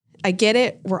I get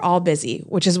it. We're all busy,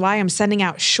 which is why I'm sending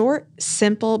out short,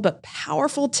 simple, but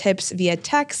powerful tips via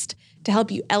text to help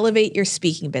you elevate your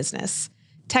speaking business.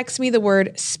 Text me the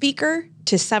word speaker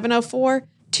to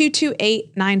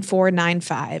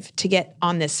 704-228-9495 to get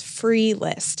on this free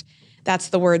list. That's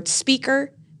the word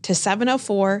speaker to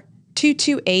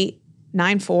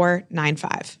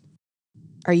 704-228-9495.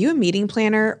 Are you a meeting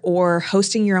planner or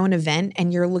hosting your own event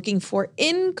and you're looking for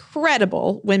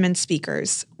incredible women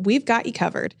speakers? We've got you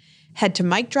covered. Head to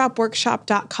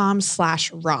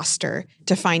micdropworkshop.com/roster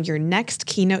to find your next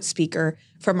keynote speaker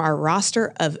from our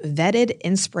roster of vetted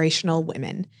inspirational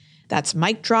women. That's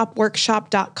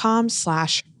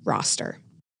micdropworkshop.com/roster.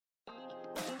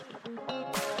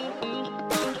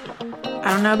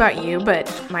 I don't know about you,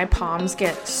 but my palms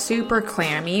get super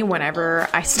clammy whenever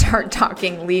I start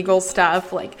talking legal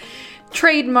stuff like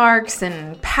trademarks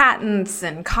and patents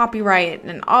and copyright,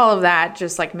 and all of that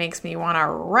just like makes me want to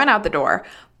run out the door.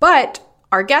 But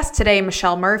our guest today,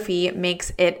 Michelle Murphy,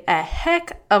 makes it a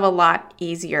heck of a lot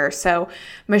easier. So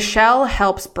Michelle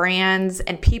helps brands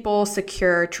and people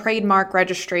secure trademark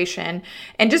registration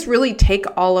and just really take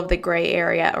all of the gray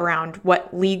area around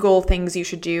what legal things you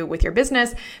should do with your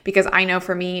business. Because I know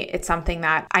for me, it's something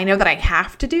that I know that I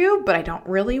have to do, but I don't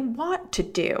really want to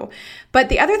do. But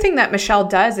the other thing that Michelle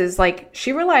does is like,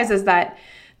 she realizes that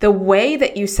the way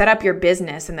that you set up your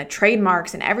business and the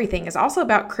trademarks and everything is also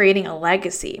about creating a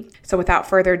legacy. So without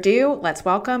further ado, let's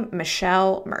welcome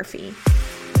Michelle Murphy.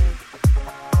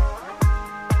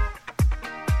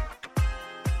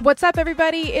 What's up,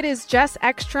 everybody? It is Jess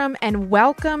Ekstrom, and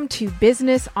welcome to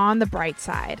Business on the Bright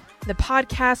Side, the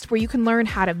podcast where you can learn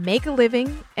how to make a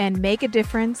living and make a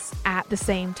difference at the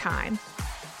same time.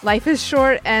 Life is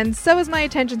short, and so is my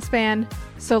attention span,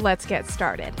 so let's get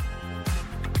started.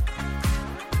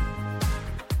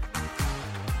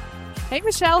 Hey,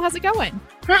 Michelle, how's it going?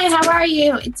 Hi, how are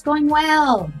you? It's going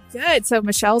well. Good. So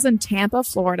Michelle's in Tampa,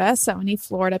 Florida. So any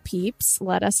Florida peeps,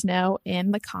 let us know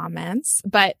in the comments.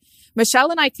 But Michelle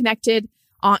and I connected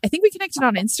on, I think we connected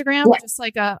on Instagram, just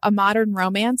like a modern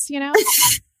romance, you know?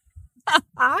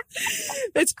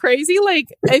 It's crazy.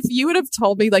 Like if you would have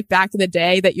told me like back in the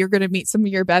day that you're going to meet some of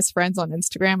your best friends on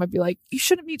Instagram, I'd be like, you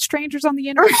shouldn't meet strangers on the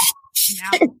internet.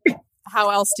 Now, how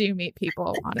else do you meet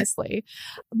people, honestly?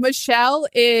 Michelle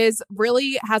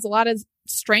really has a lot of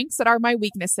strengths that are my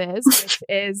weaknesses, which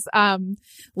is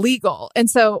legal. And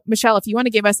so, Michelle, if you want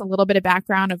to give us a little bit of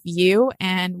background of you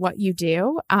and what you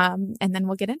do, and then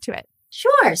we'll get into it.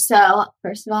 Sure. So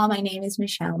first of all, my name is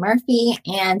Michelle Murphy,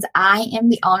 and I am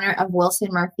the owner of Wilson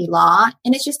Murphy Law.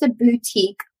 And it's just a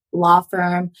boutique law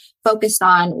firm focused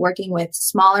on working with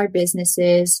smaller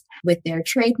businesses with their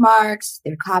trademarks,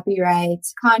 their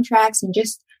copyrights, contracts, and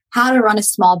just how to run a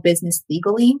small business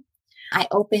legally. I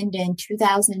opened in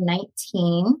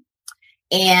 2019,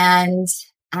 and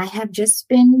I have just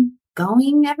been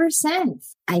going ever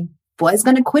since. I was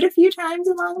going to quit a few times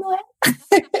along the way,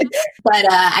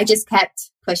 but I just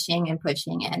kept pushing and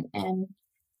pushing, and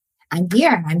I'm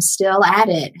here. I'm still at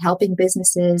it, helping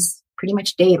businesses pretty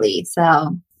much daily.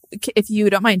 So if you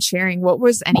don't mind sharing, what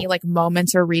was any like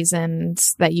moments or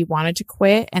reasons that you wanted to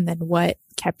quit, and then what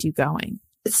kept you going?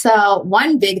 So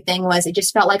one big thing was it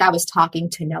just felt like I was talking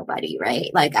to nobody, right?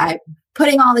 Like I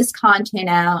putting all this content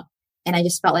out, and I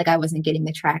just felt like I wasn't getting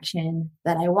the traction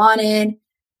that I wanted.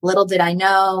 Little did I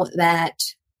know that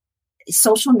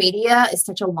social media is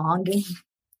such a long game.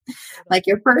 Like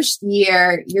your first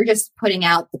year, you're just putting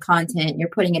out the content, you're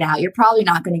putting it out. You're probably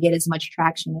not going to get as much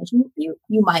traction as you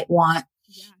might want.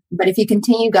 Yeah. But if you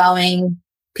continue going,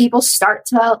 people start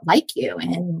to like you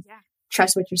and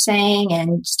trust what you're saying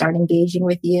and start engaging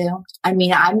with you. I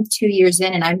mean, I'm 2 years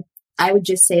in, and I would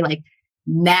just say like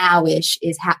now-ish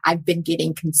is how I've been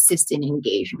getting consistent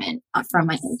engagement from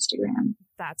my Instagram.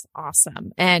 That's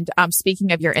awesome. And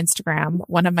speaking of your Instagram,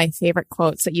 one of my favorite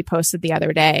quotes that you posted the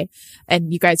other day,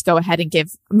 and you guys go ahead and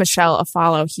give Michelle a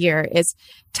follow here, is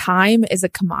time is a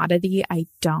commodity I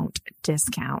don't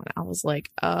discount. I was like,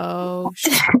 oh,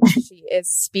 she is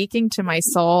speaking to my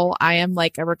soul. I am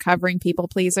like a recovering people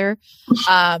pleaser,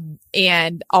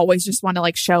 and always just want to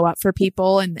like show up for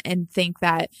people and think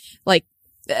that,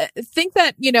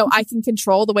 you know, I can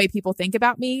control the way people think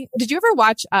about me. Did you ever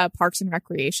watch Parks and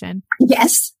Recreation?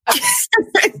 Yes.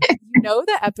 You know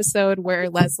the episode where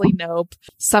Leslie Knope,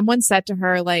 someone said to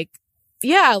her like,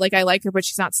 yeah, like I like her, but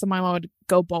she's not someone I would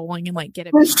go bowling and like get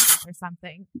a beer or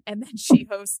something. And then she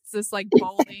hosts this like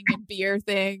bowling and beer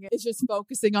thing. It's just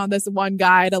focusing on this one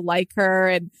guy to like her.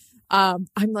 And I'm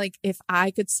like, if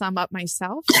I could sum up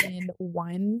myself in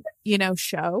one, you know,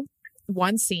 show,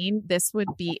 one scene, this would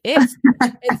be it.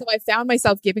 And so I found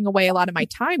myself giving away a lot of my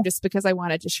time just because I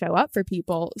wanted to show up for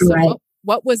people. So Right.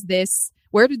 what was this?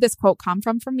 Where did this quote come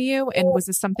from you? And was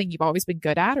this something you've always been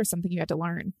good at or something you had to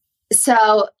learn?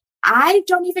 So I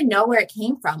don't even know where it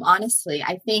came from, honestly.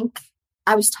 I think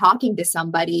I was talking to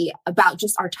somebody about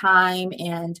just our time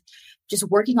and just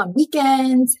working on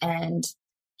weekends and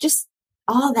just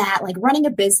all that, like running a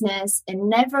business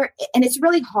and it's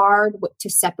really hard to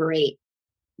separate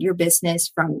your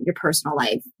business from your personal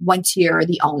life once you're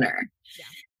the owner. Yeah.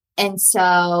 And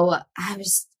so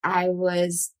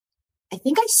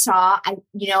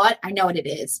you know what? I know what it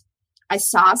is. I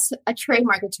saw a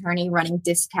trademark attorney running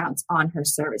discounts on her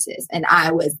services. And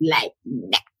I was like,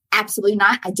 nah, absolutely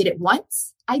not. I did it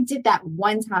once. I did that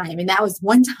one time. And that was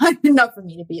one time enough for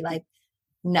me to be like,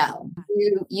 no,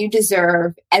 you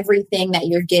deserve everything that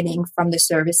you're getting from the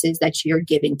services that you're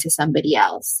giving to somebody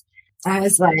else. I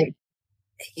was like,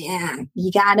 yeah,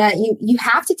 you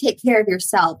have to take care of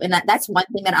yourself. And that's one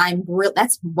thing that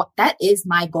that is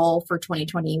my goal for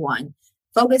 2021,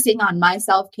 focusing on my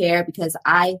self-care, because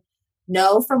I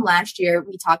know from last year,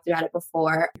 we talked about it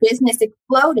before, business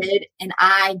exploded. And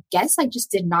I guess I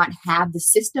just did not have the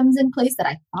systems in place that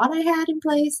I thought I had in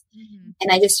place. Mm-hmm.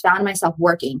 And I just found myself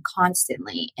working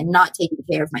constantly and not taking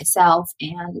care of myself.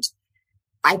 And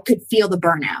I could feel the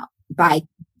burnout by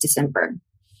December.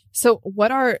 So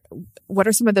what are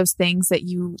some of those things that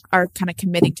you are kind of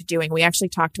committing to doing? We actually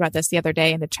talked about this the other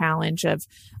day in the challenge of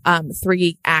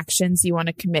 3 actions you want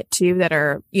to commit to that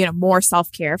are, more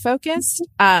self-care focused.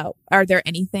 Are there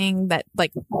anything that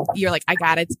like you're like, I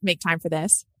got to make time for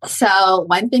this? So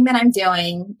one thing that I'm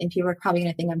doing, and people are probably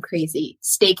going to think I'm crazy,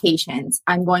 staycations.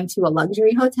 I'm going to a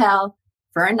luxury hotel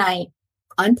for a night,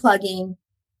 unplugging,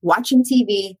 watching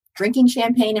TV, drinking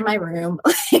champagne in my room.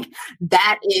 Like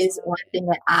that is one thing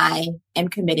that I am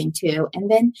committing to.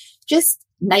 And then just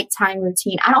nighttime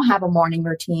routine. I don't have a morning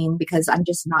routine because I'm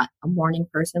just not a morning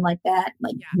person like that.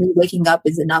 Like me waking up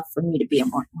is enough for me to be a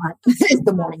morning. It's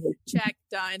the morning routine. Check,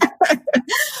 done.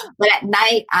 But at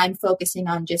night, I'm focusing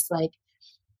on just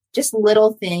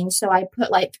little things. So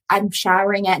I'm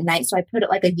showering at night. So I put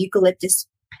like a eucalyptus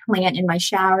plant in my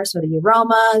shower. So the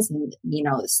aromas and,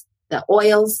 the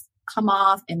oils come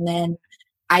off, and then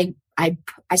I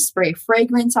spray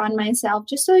fragrance on myself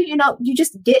just so you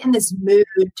just get in this mood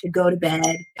to go to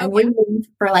bed and we leave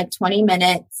for like 20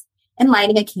 minutes and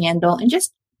lighting a candle and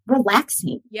just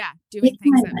relaxing. Yeah, doing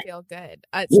things that feel good.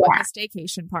 So the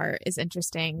staycation part is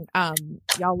interesting.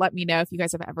 Y'all let me know if you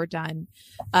guys have ever done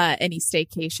any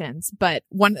staycations. But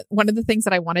one of the things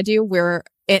that I want to do, we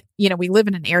live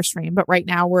in an Airstream, but right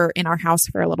now we're in our house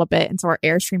for a little bit. And so our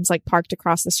Airstream's like parked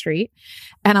across the street.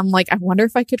 And I'm like, I wonder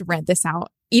if I could rent this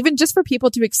out, even just for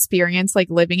people to experience like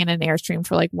living in an Airstream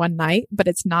for like one night, but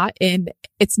it's not in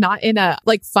a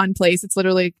like fun place. It's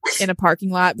literally in a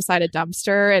parking lot beside a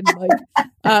dumpster. And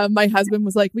like, my husband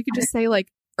was like, we could just say like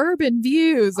urban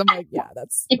views. I'm like, yeah,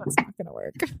 that's not going to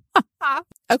work.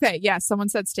 Okay. Yeah. Someone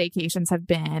said staycations have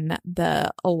been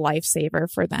a lifesaver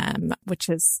for them, which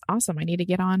is awesome. I need to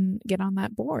get on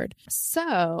that board.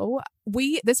 So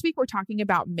this week we're talking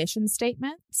about mission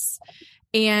statements,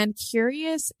 and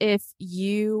curious if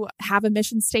you have a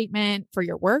mission statement for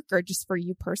your work or just for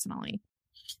you personally.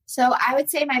 So I would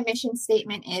say my mission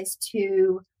statement is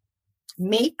to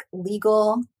make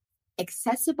legal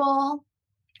accessible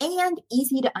and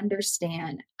easy to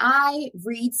understand. I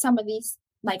read some of these,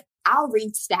 like I'll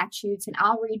read statutes and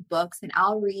I'll read books and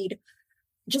I'll read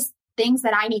just things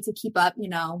that I need to keep up,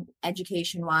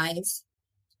 education wise.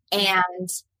 And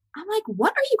I'm like,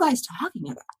 what are you guys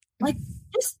talking about? Like,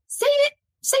 just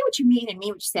say what you mean and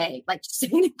mean what you say. Like, just say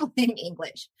it in plain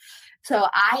English. So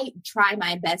I try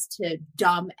my best to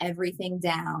dumb everything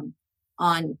down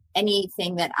on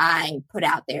anything that I put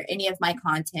out there, any of my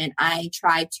content. I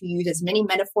try to use as many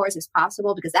metaphors as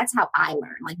possible because that's how I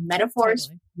learn. Like metaphors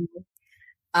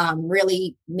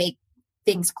really make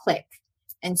things click.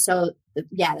 And so,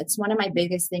 that's one of my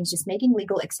biggest things, just making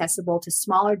legal accessible to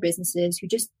smaller businesses who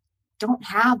just don't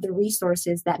have the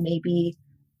resources that maybe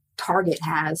Target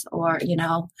has, or,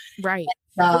 Right.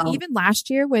 So, even last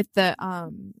year with the,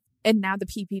 and now the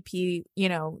PPP,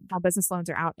 all business loans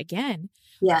are out again.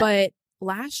 Yeah. But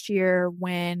last year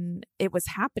when it was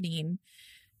happening,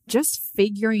 just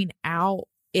figuring out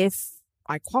if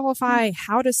I qualify,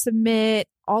 how to submit,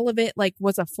 all of it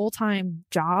was a full-time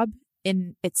job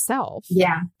in itself.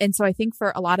 Yeah. And so I think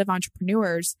for a lot of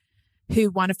entrepreneurs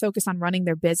who want to focus on running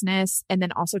their business and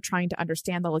then also trying to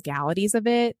understand the legalities of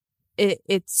it's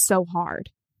so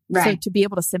hard. Right. So to be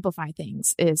able to simplify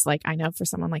things is I know for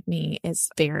someone like me is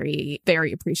very,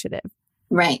 very appreciative.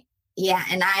 Right. Yeah.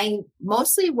 And I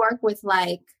mostly work with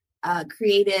like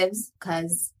creatives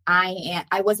because I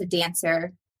was a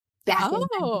dancer back in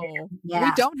Oh, yeah.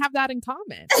 we don't have that in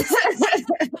common.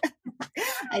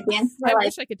 I danced for I like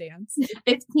wish I could dance.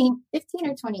 15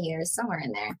 or 20 years, somewhere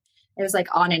in there. It was like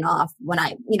on and off when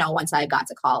once I got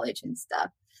to college and stuff.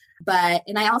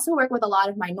 And I also work with a lot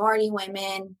of minority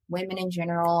women in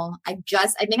general. I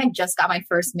think I just got my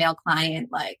first male client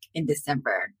like in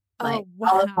December. Like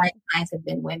all of my clients have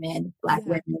been women, Black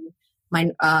women,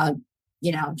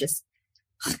 just,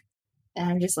 and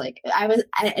I'm just like,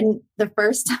 and the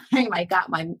first time I got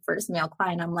my first male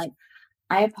client, I'm like,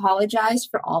 I apologize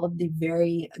for all of the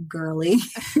very girly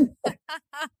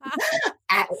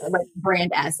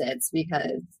brand assets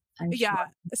because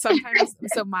sometimes.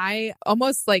 So my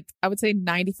almost like, I would say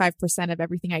 95% of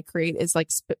everything I create is like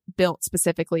built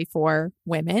specifically for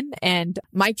women. And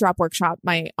Mic Drop Workshop,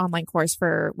 my online course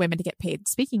for women to get paid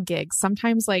speaking gigs.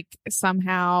 Sometimes like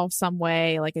somehow, some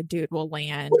way, like a dude will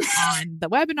land on the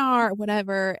webinar or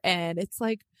whatever. And it's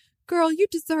like, girl, you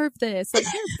deserve this. Like,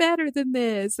 you're better than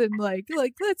this. And like,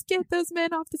 let's get those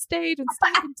men off the stage and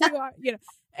step into our,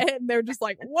 and they're just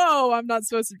like, whoa, I'm not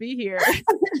supposed to be here.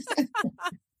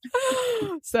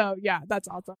 So yeah, that's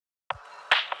awesome.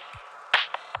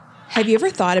 Have you ever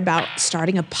thought about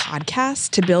starting a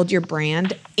podcast to build your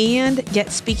brand and get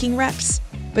speaking reps?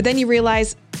 But then you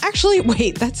realize, actually,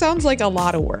 wait, that sounds like a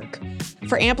lot of work.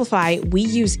 For Amplify, we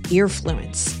use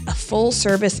Earfluence, a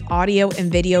full-service audio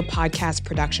and video podcast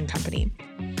production company.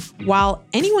 While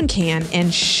anyone can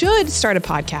and should start a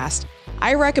podcast,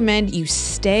 I recommend you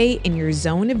stay in your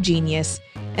zone of genius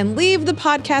and leave the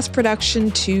podcast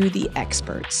production to the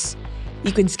experts.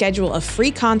 You can schedule a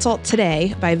free consult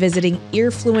today by visiting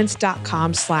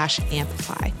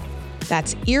earfluence.com/amplify.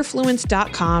 That's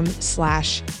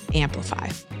earfluence.com/amplify.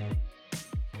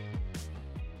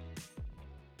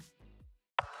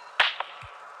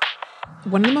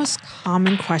 One of the most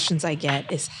common questions I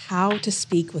get is how to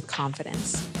speak with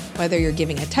confidence, whether you're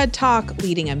giving a TED Talk,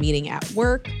 leading a meeting at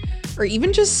work, or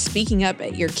even just speaking up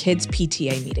at your kid's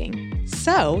PTA meeting.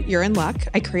 So you're in luck.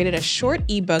 I created a short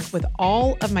ebook with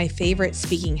all of my favorite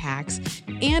speaking hacks,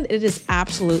 and it is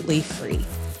absolutely free.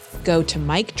 Go to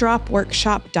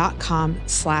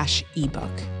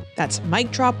micdropworkshop.com/ebook. That's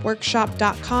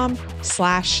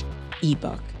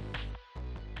micdropworkshop.com/ebook.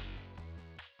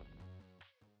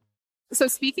 So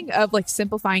speaking of like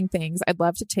simplifying things, I'd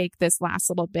love to take this last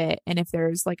little bit. And if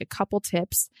there's like a couple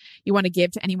tips you want to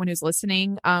give to anyone who's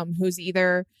listening, who's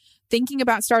either thinking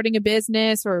about starting a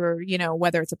business or,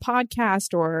 whether it's a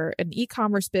podcast or an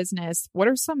e-commerce business, what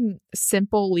are some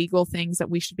simple legal things that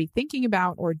we should be thinking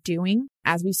about or doing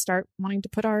as we start wanting to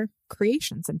put our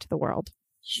creations into the world?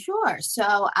 Sure.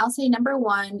 So I'll say number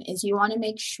one is you want to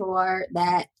make sure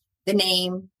that the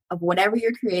name of whatever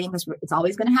you're creating, because it's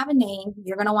always going to have a name,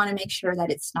 you're going to want to make sure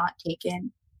that it's not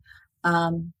taken.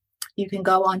 You can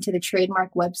go onto the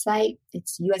Trademark website.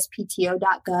 It's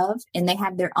uspto.gov, and they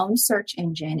have their own search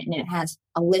engine, and it has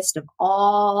a list of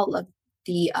all of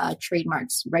the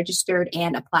trademarks, registered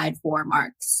and applied for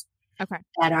marks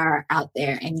that are out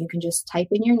there. And you can just type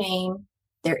in your name.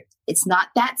 It's not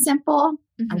that simple.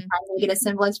 I'm trying to make it as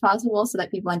simple as possible so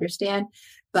that people understand,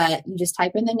 but you just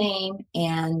type in the name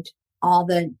and all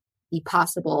the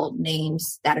possible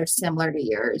names that are similar to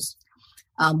yours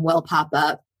will pop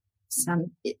up.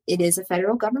 It is a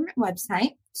federal government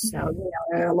website, so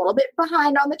they're a little bit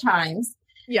behind on the times.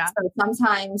 Yeah. So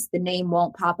sometimes the name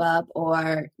won't pop up,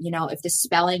 or if the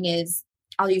spelling is,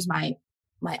 I'll use my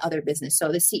other business.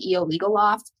 So the CEO Legal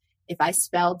Loft, if I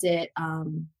spelled it,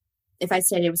 if I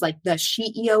said it was like the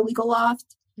SheEO Legal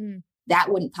Loft, that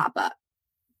wouldn't pop up.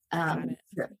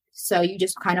 So you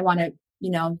just kind of want to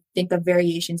think of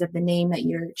variations of the name that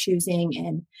you're choosing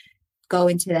and go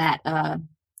into that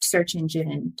search engine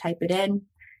and type it in.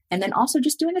 And then also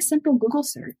just doing a simple Google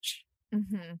search.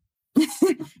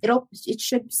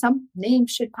 Some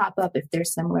names should pop up if they're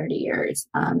similar to yours.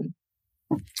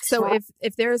 So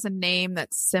if there's a name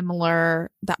that's similar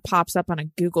that pops up on a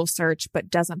Google search, but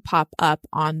doesn't pop up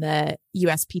on the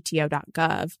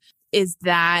uspto.gov, is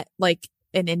that like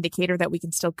an indicator that we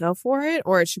can still go for it,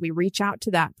 or should we reach out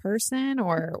to that person,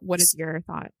 or what is your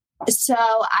thought? So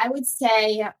I would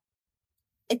say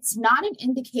it's not an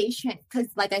indication, because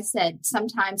like I said,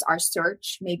 sometimes our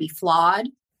search may be flawed.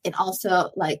 And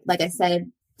also, like I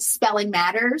said, spelling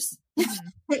matters.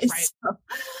 Right.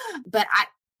 But I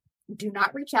do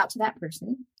not reach out to that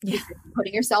person. Yeah. You're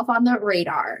putting yourself on the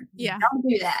radar. Yeah. Don't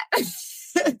do that.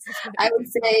 I would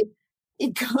say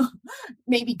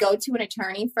maybe go to an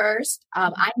attorney first.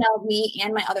 I know me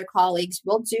and my other colleagues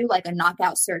will do like a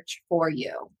knockout search for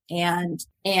you, and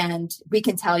we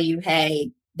can tell you,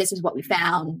 hey, this is what we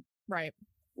found. Right.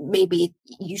 Maybe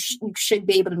you should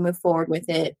be able to move forward with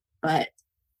it, but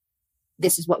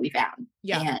this is what we found.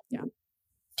 Yeah. And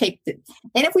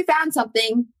and if we found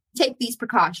something, take these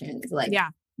precautions. Like,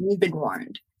 you've been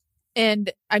warned.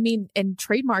 And I mean, and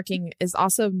trademarking is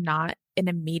also not an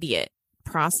immediate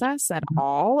process at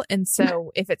all. And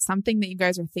so if it's something that you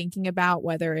guys are thinking about,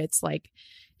 whether it's like,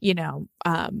 you know,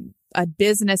 a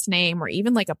business name or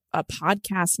even like a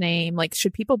podcast name, like,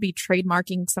 should people be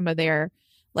trademarking some of their,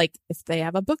 like, if they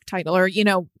have a book title or, you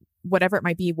know, whatever it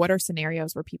might be, what are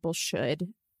scenarios where people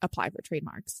should apply for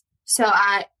trademarks? So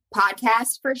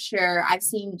podcasts for sure. I've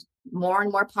seen more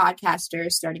and more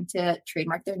podcasters starting to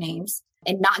trademark their names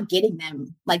and not getting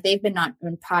them. Like, they've been on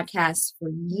podcasts for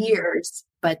years,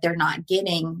 but they're not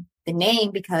getting the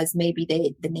name because maybe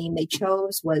the name they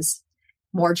chose was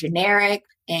more generic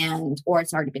or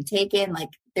it's already been taken. Like,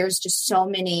 there's just so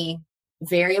many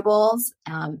variables.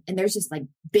 And there's just like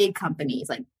big companies.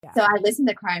 So I listened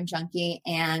to Crime Junkie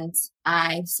and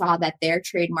I saw that their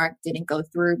trademark didn't go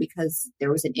through because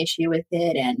there was an issue with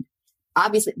it. And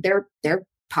obviously their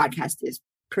podcast is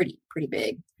pretty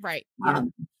big. Right. Yeah.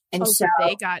 And so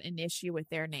they got an issue with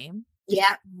their name.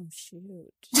 Yeah. Oh,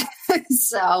 shoot.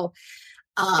 So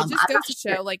it just goes to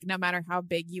show, like, no matter how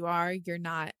big you are, you're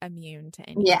not immune to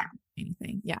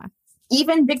anything. Yeah.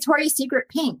 Even Victoria's Secret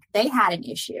Pink, they had an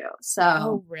issue. So,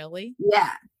 oh, really?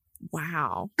 Yeah.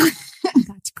 Wow.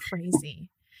 That's crazy.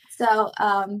 So,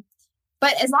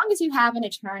 but as long as you have an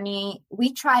attorney,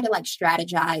 we try to like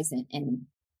strategize and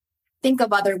think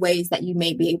of other ways that you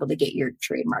may be able to get your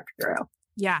trademark through.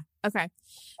 Yeah. Okay.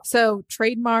 So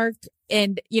trademark,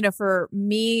 and, you know, for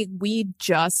me, we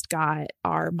just got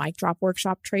our mic drop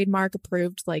workshop trademark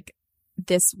approved like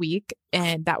this week.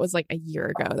 And that was like a year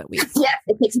ago that we. Yeah.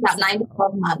 It takes about 9 to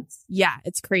 12 months. Yeah.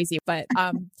 It's crazy. But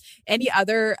any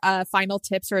other final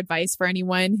tips or advice for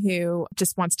anyone who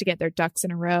just wants to get their ducks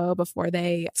in a row before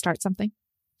they start something?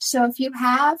 So if you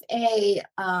have a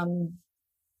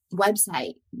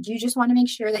website, you just want to make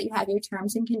sure that you have your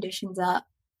terms and conditions up.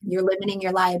 You're limiting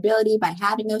your liability by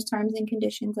having those terms and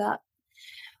conditions up.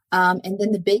 And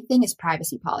then the big thing is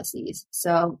privacy policies.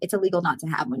 So it's illegal not to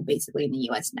have one basically in the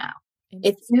US now.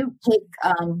 If you take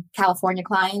California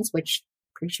clients, which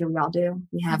pretty sure we all do,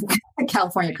 we have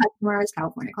California customers,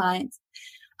 California clients,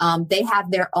 they have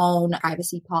their own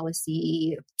privacy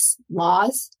policy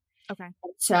laws. Okay.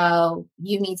 So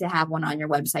you need to have one on your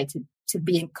website to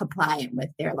be compliant with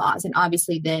their laws. And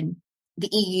obviously then the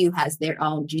EU has their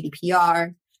own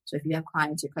GDPR. So if you have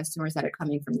clients or customers that are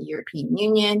coming from the European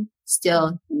Union,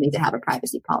 still you need to have a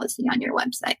privacy policy on your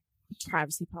website.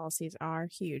 Privacy policies are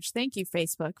huge. Thank you,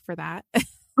 Facebook, for that.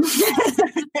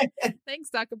 Thanks,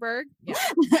 Zuckerberg. Yeah.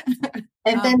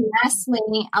 And then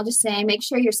lastly, I'll just say, make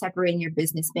sure you're separating your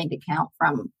business bank account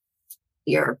from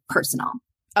your personal.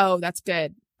 Oh, that's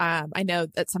good. I know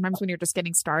that sometimes when you're just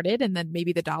getting started and then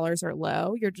maybe the dollars are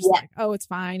low, you're just like, oh, it's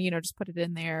fine. You know, just put it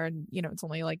in there and, you know, it's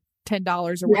only like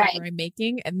 $10 or whatever I'm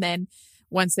making. And then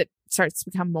once it starts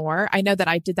to become more, I know that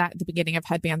I did that at the beginning of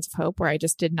Headbands of Hope, where I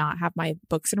just did not have my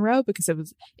books in a row because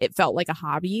it felt like a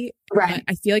hobby. Right.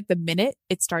 But I feel like the minute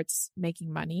it starts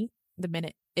making money, the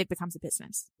minute it becomes a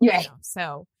business. Right. You know?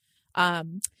 So,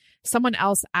 someone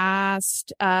else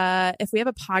asked, if we have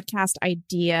a podcast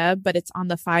idea, but it's on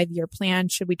the 5-year plan,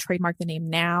 should we trademark the name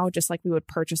now, just like we would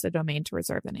purchase a domain to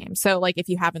reserve the name? So like, if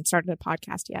you haven't started a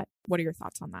podcast yet, what are your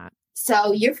thoughts on that?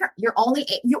 So you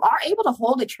are able to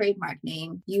hold a trademark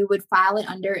name. You would file it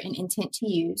under an intent to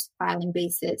use filing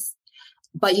basis,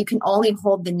 but you can only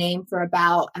hold the name for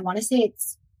about, I want to say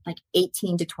it's like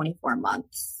 18 to 24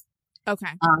 months.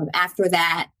 Okay. After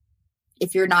that,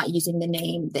 if you're not using the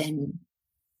name, then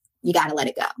you got to let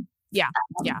it go. Yeah.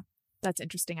 Yeah. That's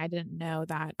interesting. I didn't know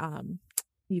that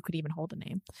you could even hold a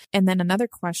name. And then another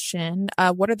question,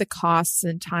 what are the costs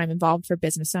and time involved for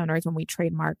business owners when we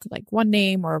trademark like one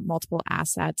name or multiple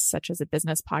assets, such as a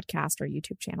business, podcast, or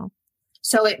YouTube channel?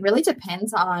 So it really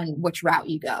depends on which route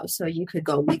you go. So you could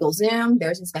go legal Zoom.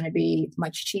 Theirs is going to be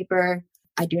much cheaper.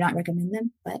 I do not recommend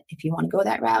them, but if you want to go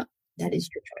that route, that is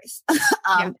your choice.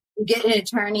 You get an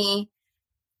attorney.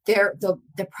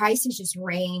 The prices just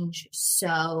range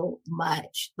so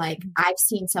much. Like I've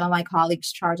seen some of my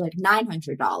colleagues charge like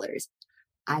 $900.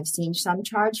 I've seen some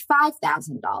charge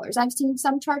 $5,000. I've seen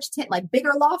some charge like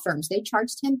bigger law firms, they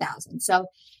charge $10,000. So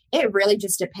it really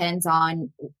just depends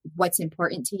on what's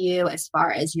important to you as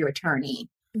far as your attorney.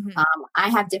 Mm-hmm. I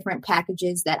have different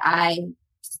packages that I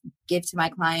give to my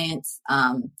clients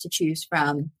to choose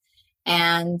from.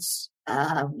 And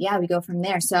yeah, we go from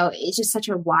there. So it's just such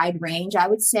a wide range. I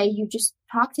would say you just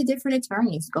talk to different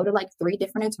attorneys, go to like 3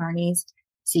 different attorneys,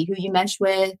 see who you mesh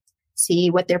with, see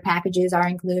what their packages are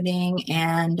including,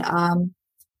 and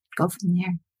go from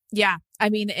there. Yeah. I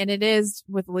mean, and it is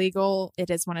with legal, it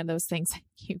is one of those things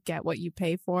you get what you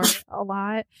pay for a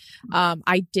lot.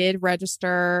 I did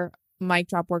register Mic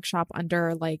Drop Workshop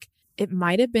under like, it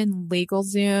might have been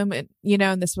LegalZoom, and, you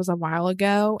know, and this was a while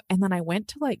ago. And then I went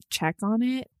to like check on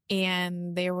it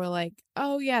and they were like,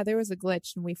 oh yeah, there was a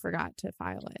glitch and we forgot to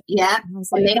file it. Yeah. And I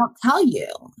was and like, they don't tell you.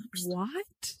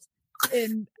 What?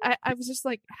 And I was just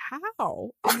like,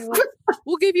 how? And they're like,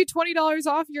 we'll give you $20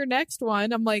 off your next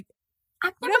one. I'm like,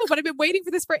 no, but I've been waiting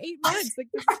for this for 8 months. Like,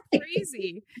 this is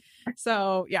crazy.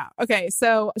 So yeah. Okay.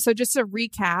 So just to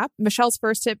recap, Michelle's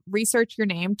first tip, research your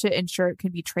name to ensure it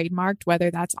can be trademarked, whether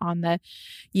that's on the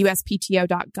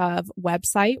uspto.gov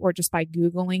website or just by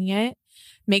Googling it.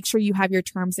 Make sure you have your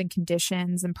terms and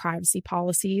conditions and privacy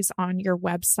policies on your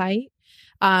website.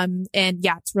 And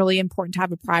yeah, it's really important to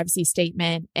have a privacy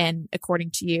statement, and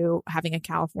according to you, having a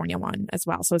California one as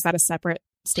well. So is that a separate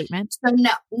statement? So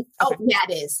no. Oh, yeah,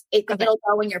 it is. It'll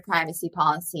go in your privacy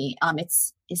policy. I think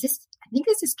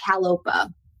this is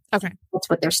CalOPA. Okay. That's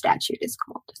what their statute is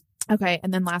called. Okay.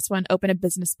 And then last one, open a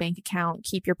business bank account,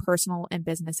 keep your personal and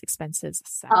business expenses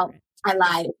separate. Oh, I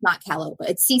lied. It's not CalOPA.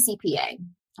 It's CCPA.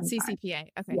 CCPA.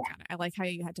 Okay. Yeah. Got it. I like how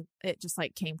you had to, it just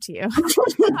like came to you.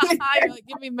 You're like,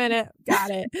 give me a minute. Got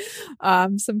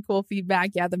it. Some cool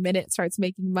feedback. Yeah. The minute it starts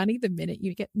making money, the minute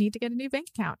you need to get a new bank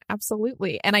account.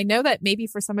 Absolutely. And I know that maybe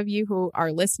for some of you who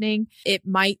are listening, it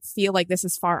might feel like this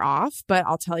is far off, but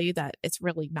I'll tell you that it's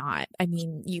really not. I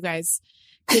mean, you guys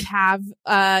could have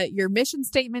your mission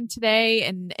statement today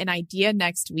and an idea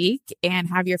next week and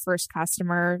have your first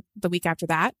customer the week after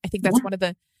that. I think that's one of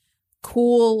the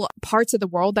cool parts of the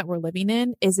world that we're living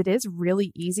in, is it is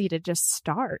really easy to just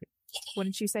start.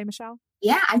 Wouldn't you say, Michelle?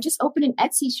 Yeah, I just opened an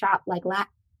Etsy shop like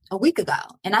a week ago,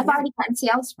 and I've already gotten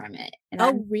sales from it.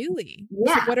 And really?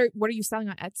 Yeah. So what are you selling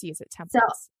on Etsy? Is it templates? So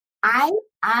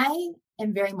I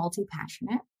am very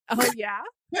multi-passionate. Oh yeah.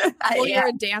 Well, you're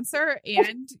a dancer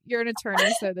and you're an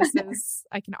attorney, so this is,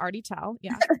 I can already tell.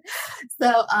 Yeah.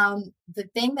 So the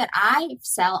thing that I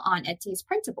sell on Etsy is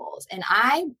printables, and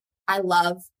I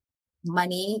love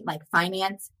money, like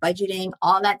finance, budgeting,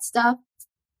 all that stuff.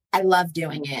 I love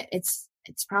doing it. It's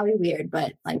probably weird,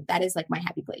 but like that is like my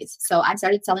happy place. So I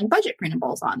started selling budget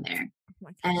printables on there. Oh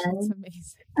my gosh, that's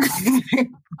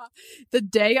amazing. The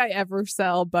day I ever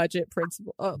sell budget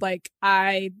principle, like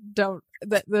I don't,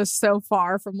 that's so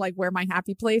far from like where my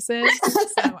happy place is.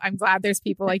 So I'm glad there's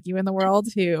people like you in the world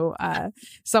who,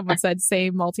 someone said,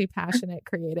 same multi-passionate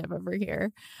creative over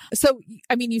here. So,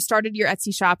 I mean, you started your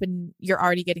Etsy shop and you're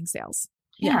already getting sales.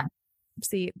 Yeah.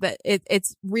 See that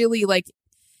it's really like,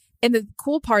 and the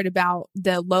cool part about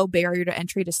the low barrier to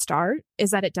entry to start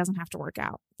is that it doesn't have to work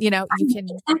out. You know,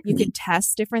 you can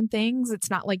test different things.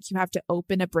 It's not like you have to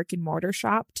open a brick and mortar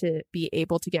shop to be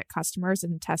able to get customers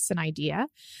and test an idea.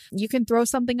 You can throw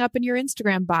something up in your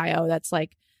Instagram bio that's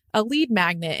like a lead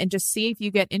magnet and just see if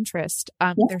you get interest.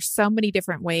 There's so many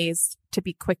different ways to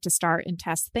be quick to start and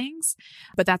test things,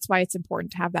 but that's why it's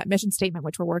important to have that mission statement,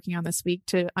 which we're working on this week,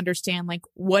 to understand like,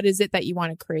 what is it that you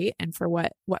want to create and for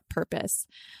what purpose?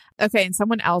 Okay. And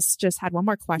someone else just had one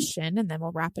more question and then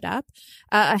we'll wrap it up.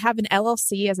 I have an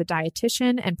LLC as a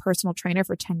dietitian and personal trainer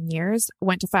for 10 years.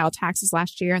 Went to file taxes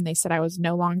last year and they said I was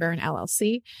no longer an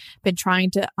LLC. Been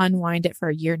trying to unwind it for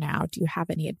a year now. Do you have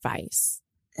any advice?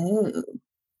 Oh,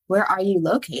 where are you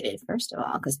located, first of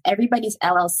all? Because everybody's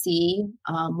LLC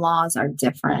laws are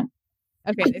different.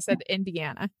 Okay. They said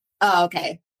Indiana. Oh,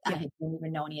 okay. Yeah. I don't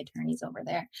even know any attorneys over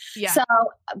there. Yeah. So,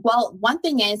 well, one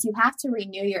thing is you have to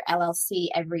renew your LLC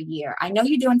every year. I know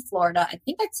you do in Florida.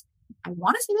 I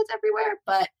want to say that's everywhere,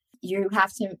 but you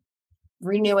have to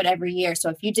renew it every year.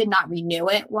 So if you did not renew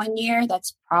it one year,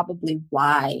 that's probably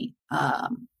why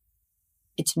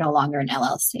it's no longer an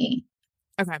LLC.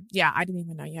 Okay. Yeah. I didn't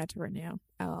even know you had to renew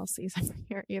LLCs every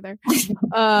year either.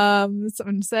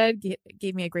 Someone said,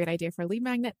 gave me a great idea for a lead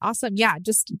magnet. Awesome. Yeah.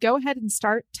 Just go ahead and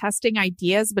start testing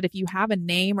ideas. But if you have a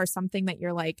name or something that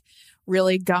you're like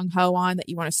really gung ho on that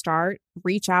you want to start,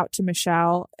 reach out to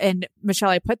Michelle. And Michelle,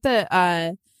 I put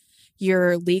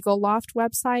your Legal Loft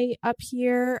website up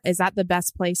here. Is that the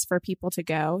best place for people to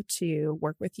go to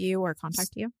work with you or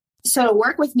contact you? So to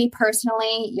work with me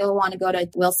personally, you'll want to go to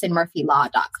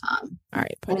wilsonmurphylaw.com. All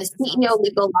right. And the CEO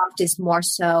Legal Loft is more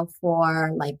so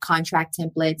for like contract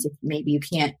templates. If maybe you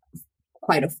can't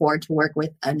quite afford to work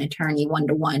with an attorney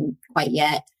one-to-one quite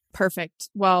yet, Perfect.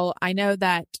 Well, I know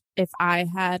that if I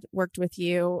had worked with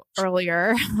you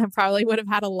earlier, I probably would have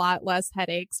had a lot less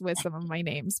headaches with some of my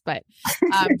names. But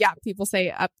yeah, people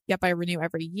say, I renew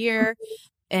every year.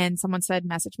 And someone said,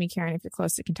 message me, Karen, if you're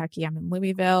close to Kentucky. I'm in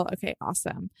Louisville. Okay,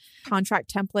 awesome.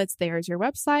 Contract templates, there's your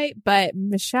website. But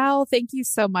Michelle, thank you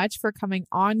so much for coming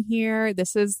on here.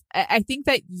 I think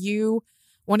that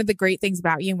one of the great things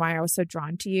about you and why I was so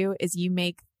drawn to you is you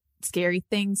make scary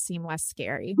things seem less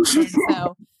scary. And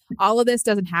so all of this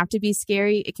doesn't have to be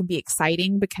scary. It can be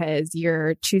exciting because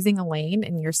you're choosing a lane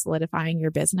and you're solidifying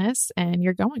your business and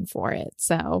you're going for it.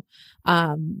 So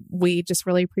we just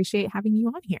really appreciate having you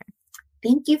on here.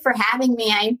 Thank you for having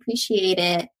me. I appreciate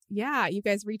it. Yeah, you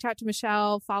guys reach out to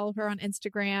Michelle, follow her on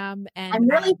Instagram. And I'm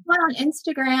really fun on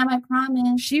Instagram, I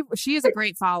promise. She is a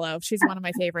great follow. She's one of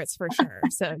my favorites for sure.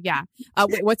 So yeah.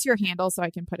 Wait, what's your handle so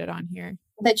I can put it on here?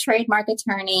 The Trademark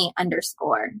Attorney _.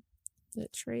 The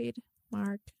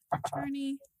Trademark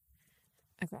Attorney.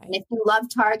 Okay. And if you love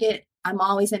Target, I'm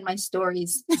always in my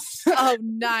stories. Oh,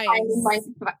 nice.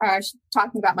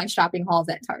 Talking about my shopping hauls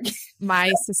at Target.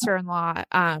 My sister-in-law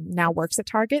now works at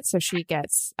Target, so she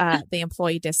gets the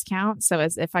employee discount. So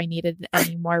as if I needed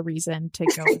any more reason to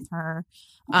go with her,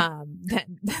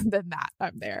 than that,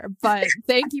 I'm there. But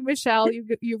thank you, Michelle.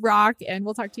 You rock, and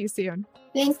we'll talk to you soon.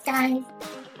 Thanks, guys.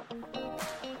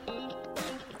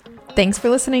 Thanks for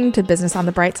listening to Business on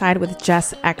the Bright Side with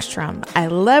Jess Ekstrom. I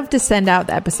love to send out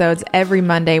the episodes every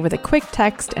Monday with a quick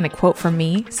text and a quote from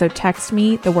me. So text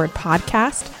me the word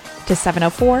podcast to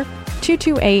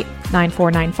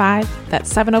 704-228-9495.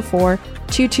 That's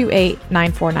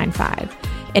 704-228-9495.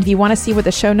 And if you want to see what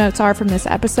the show notes are from this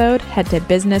episode, head to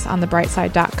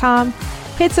businessonthebrightside.com,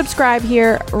 hit subscribe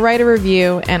here, write a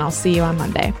review, and I'll see you on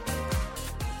Monday.